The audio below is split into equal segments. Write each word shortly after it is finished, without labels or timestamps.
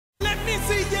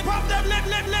you pop that, let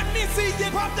me see you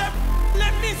pop that.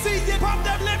 Let me see you pop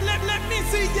that, let me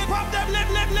see you pop that, let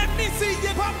me see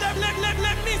you pop that, let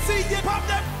me see you pop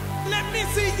that. Let me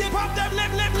see you pop that,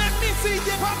 let me see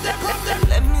you pop that, pop that.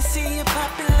 Let me see you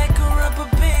pop it like a rubber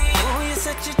band. Oh, you're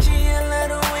such a G, I love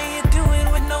the way you do it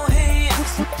with no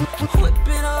hands. Whip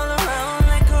it all around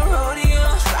like a rodeo.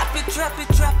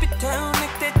 Drop it down,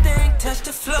 make that thing touch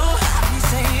the floor. I be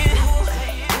saying, ooh,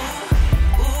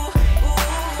 ooh,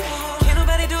 ooh. Can't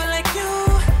nobody do it like you.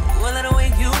 I love the way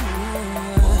you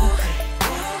move.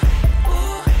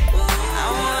 I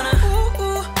wanna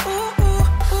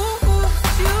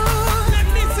you. Let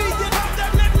me see you pop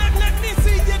that, let me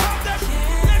see you pop that.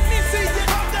 Let me see you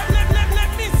pop that,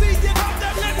 let me see you pop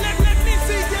that, let me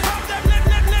see you pop that,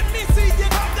 let me see you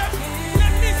pop that.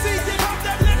 Let me see you pop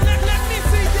that, let me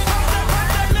see you pop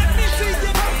that, let me see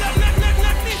you pop that,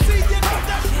 let me see you pop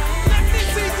that. Let me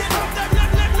see you pop that,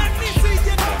 let me see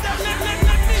you pop that,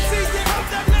 let me see you pop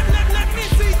that, let me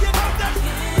see you pop that.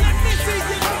 Let me see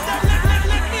you pop that,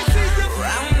 let me see you.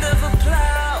 Round of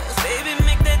applause, baby,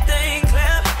 make that thing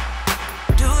clap.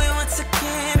 Do it once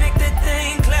again, make that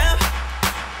thing clap.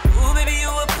 Ooh, baby, you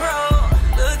a pro.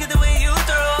 Look at the way you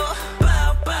throw.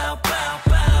 Bow, bow, bow,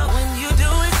 bow. When you do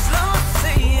it slow,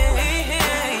 say yeah, yeah,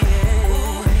 yeah.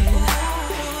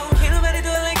 Can't nobody do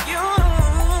it like you.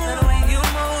 Love the way you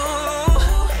move.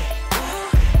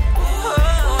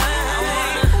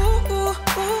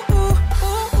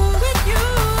 With you.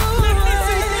 Let me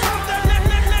see you pop that,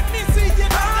 let me see you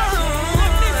pop that.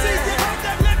 Let me see you pop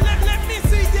that, let me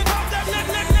see you pop that,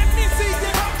 let me see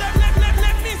you pop that,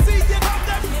 let me see you pop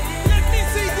that. Let me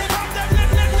see you pop that,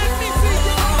 let me see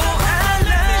you pop that.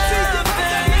 Let me see you pop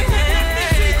that, let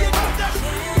me see you pop that.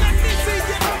 Let me see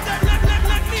you pop that,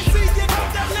 let me see you pop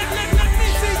that. Let me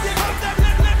see you pop that,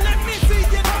 let me see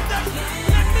you pop that.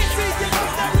 Let me see you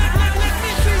pop that, let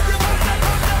me see you pop that.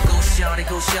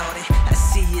 Go shorty, I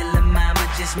see you, little mama,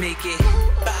 just make it.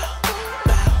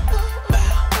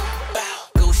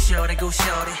 Go shorty,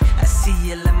 I see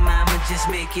you, little mama, just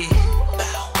make it.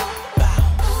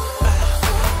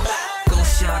 Go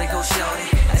shorty,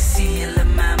 I see you, little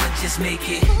mama, just make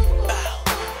it.